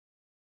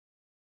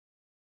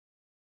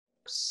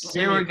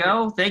There we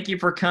go. Thank you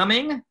for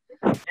coming.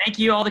 Thank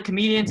you, all the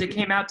comedians that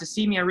came out to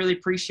see me. I really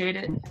appreciate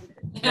it.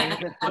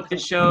 I booked the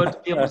show to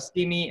be able to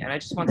see me, and I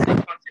just want to say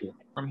thank you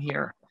from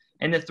here.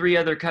 And the 3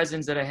 other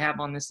cousins that I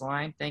have on this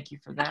line, thank you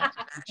for that.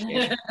 I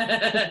appreciate it.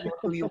 You know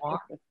who you are.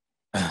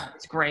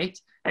 It's great.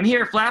 I'm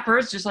here at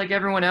Flappers, just like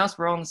everyone else.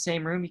 We're all in the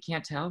same room. You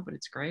can't tell, but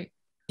it's great.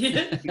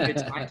 It's a good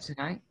time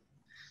tonight.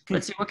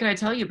 Let's see, what can I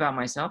tell you about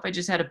myself? I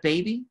just had a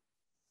baby.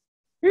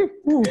 Yeah.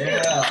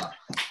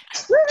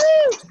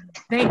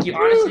 Thank you.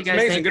 Honestly, guys,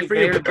 amazing. Good for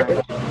you.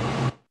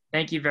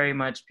 Thank you very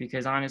much,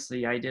 because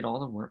honestly, I did all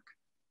the work.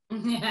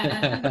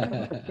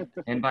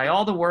 And by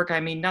all the work,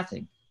 I mean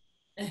nothing.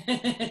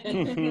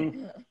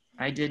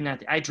 I did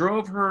nothing. I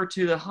drove her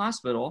to the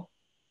hospital.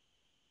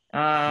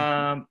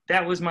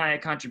 That was my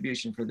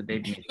contribution for the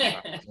baby.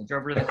 I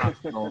drove her to the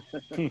hospital.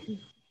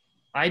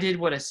 I did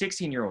what a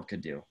 16-year-old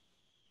could do.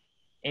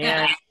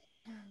 And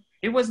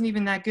it wasn't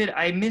even that good.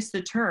 I missed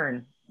the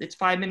turn. It's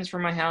 5 minutes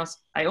from my house.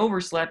 I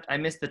overslept. I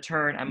missed the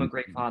turn. I'm a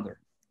great father.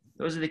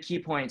 Those are the key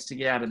points to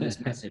get out of this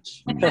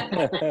message.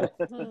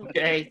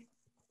 Okay?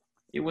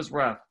 It was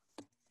rough.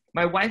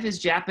 My wife is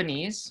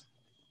Japanese.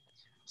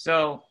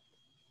 So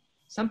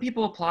some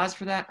people applause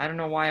for that. I don't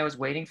know why I was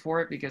waiting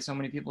for it, because so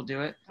many people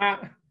do it.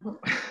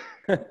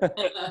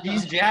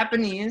 He's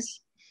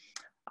Japanese.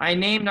 I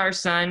named our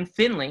son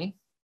Finley,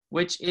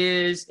 which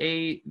is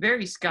a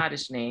very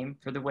Scottish name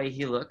for the way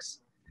he looks,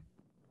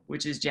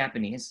 which is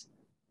Japanese.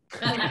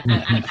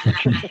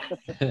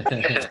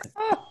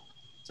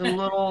 It's a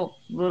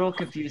little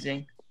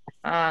confusing.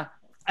 I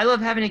love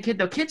having a kid,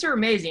 though. Kids are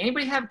amazing.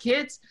 Anybody have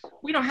kids?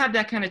 We don't have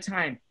that kind of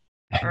time.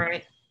 All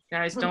right,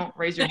 guys, don't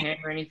raise your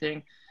hand or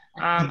anything.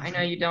 I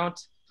know you don't.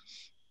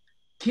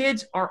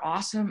 Kids are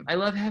awesome. I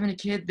love having a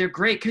kid. They're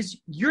great because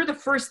you're the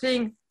first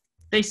thing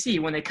they see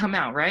when they come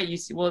out, right?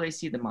 They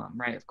see the mom,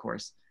 right? Of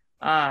course.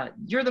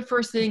 You're the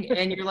first thing,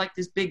 and you're like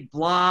this big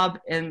blob,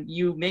 and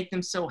you make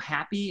them so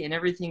happy, and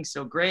everything's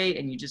so great,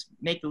 and you just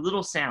make the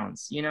little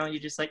sounds, you're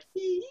just like,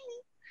 hee,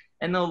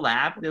 and they'll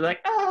laugh. They're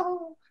like,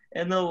 oh,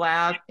 and they'll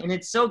laugh, and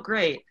it's so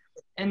great.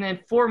 And then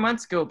 4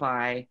 months go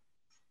by,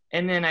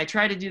 and then I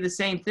try to do the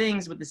same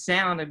things with the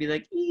sound. I'd be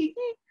like, ee,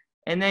 ee,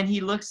 and then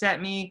he looks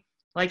at me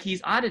like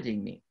he's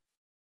auditing me.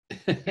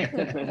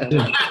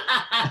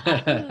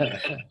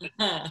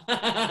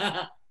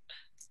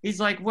 He's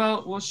like,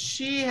 well,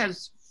 she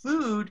has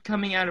food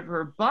coming out of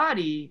her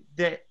body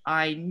that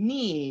I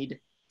need.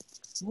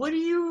 What do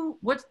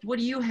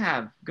you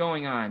have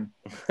going on?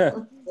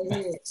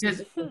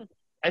 Because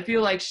I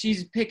feel like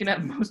she's picking up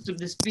most of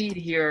this feed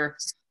here.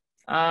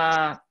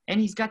 And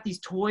he's got these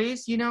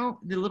toys, the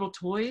little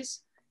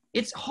toys.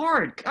 It's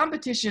hard.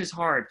 Competition is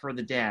hard for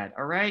the dad,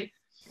 all right?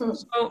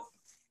 So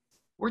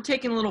we're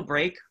taking a little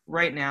break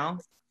right now.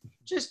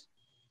 Just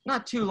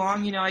not too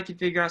long, I can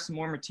figure out some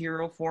more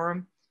material for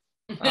him.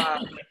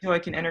 So I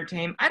can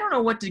entertain. I don't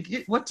know what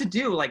to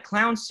do, like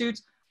clown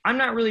suits. I'm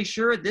not really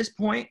sure at this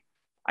point.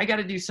 I got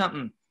to do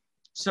something.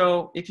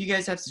 So if you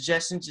guys have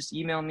suggestions, just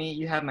email me.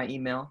 You have my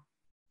email.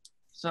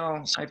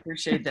 So I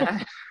appreciate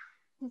that.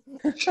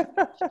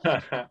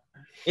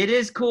 It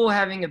is cool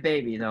having a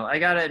baby, though. I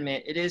got to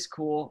admit, it is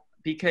cool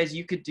because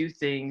you could do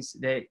things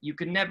that you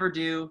could never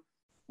do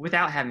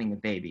without having a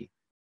baby.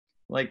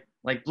 Like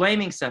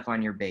blaming stuff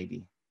on your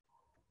baby.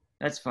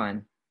 That's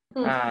fun.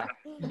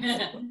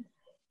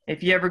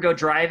 If you ever go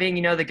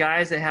driving, the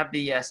guys that have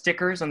the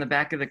stickers on the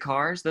back of the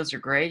cars, those are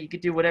great. You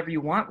could do whatever you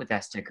want with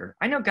that sticker.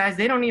 I know guys,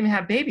 they don't even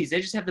have babies.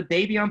 They just have the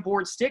baby on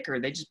board sticker.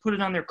 They just put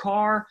it on their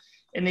car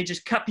and they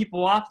just cut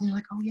people off. And they're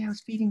like, oh yeah, I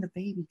was feeding the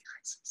baby,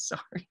 guys.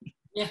 Sorry.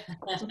 Yeah. I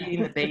was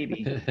feeding the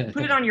baby.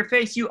 Put it on your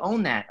face. You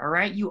own that, all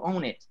right? You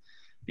own it.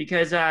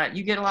 Because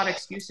you get a lot of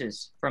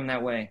excuses from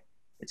that way.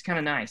 It's kind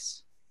of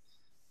nice.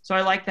 So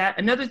I like that.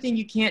 Another thing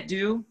you can't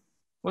do,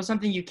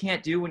 something you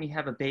can't do when you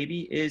have a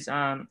baby is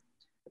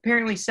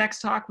apparently sex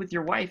talk with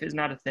your wife is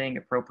not a thing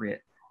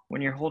appropriate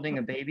when you're holding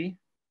a baby.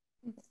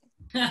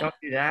 Don't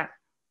do that.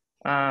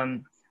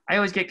 I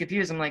always get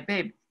confused. I'm like,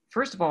 babe,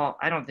 first of all,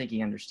 I don't think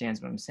he understands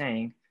what I'm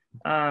saying.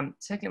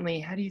 Secondly,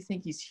 how do you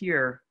think he's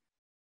here?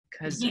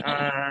 Because,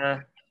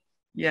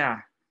 yeah,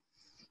 I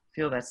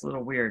feel that's a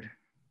little weird.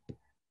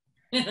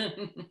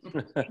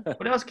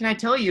 What else can I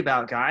tell you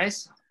about,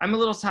 guys? I'm a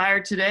little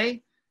tired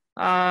today.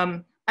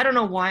 I don't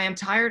know why I'm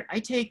tired. I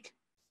take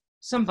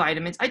some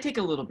vitamins. I take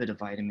a little bit of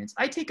vitamins.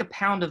 I take a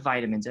pound of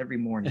vitamins every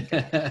morning.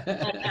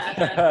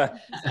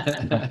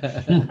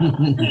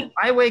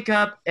 I wake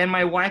up and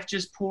my wife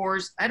just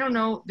pours, I don't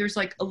know, there's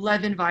like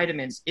 11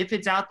 vitamins. If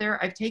it's out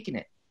there, I've taken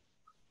it.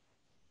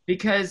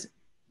 Because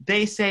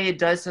they say it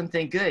does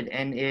something good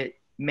and it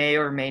may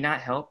or may not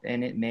help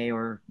and it may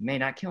or may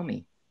not kill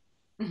me.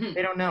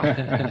 They don't know.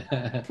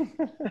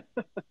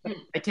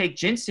 I take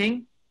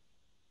ginseng.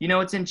 You know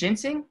what's in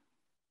ginseng?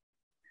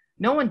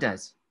 No one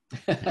does.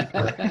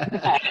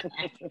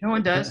 No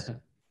one does.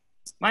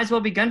 Might as well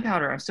be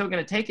gunpowder. I'm still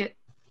going to take it.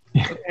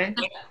 Okay.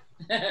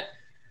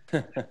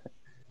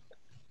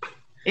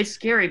 It's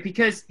scary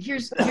because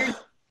here's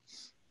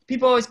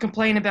people always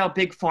complain about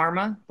big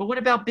pharma, but what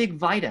about big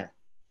Vita?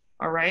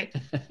 All right.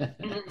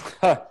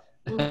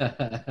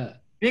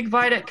 Big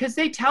Vita, because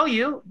they tell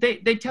you,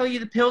 they tell you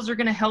the pills are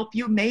going to help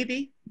you.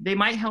 Maybe they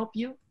might help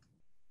you.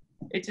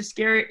 It's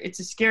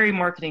a scary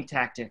marketing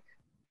tactic.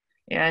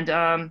 And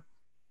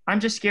I'm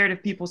just scared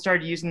if people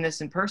started using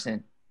this in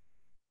person.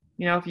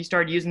 You know, if you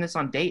started using this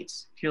on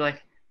dates, if you're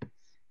like,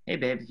 hey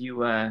babe, if you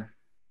go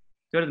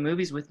to the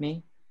movies with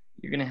me,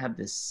 you're going to have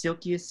the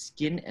silkiest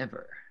skin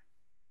ever.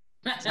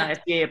 It's not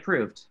FDA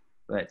approved,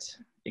 but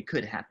it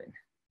could happen.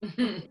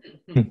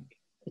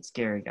 It's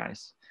scary,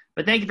 guys.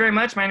 But thank you very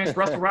much. My name is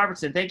Russell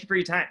Robertson. Thank you for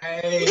your time.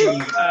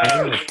 Hey.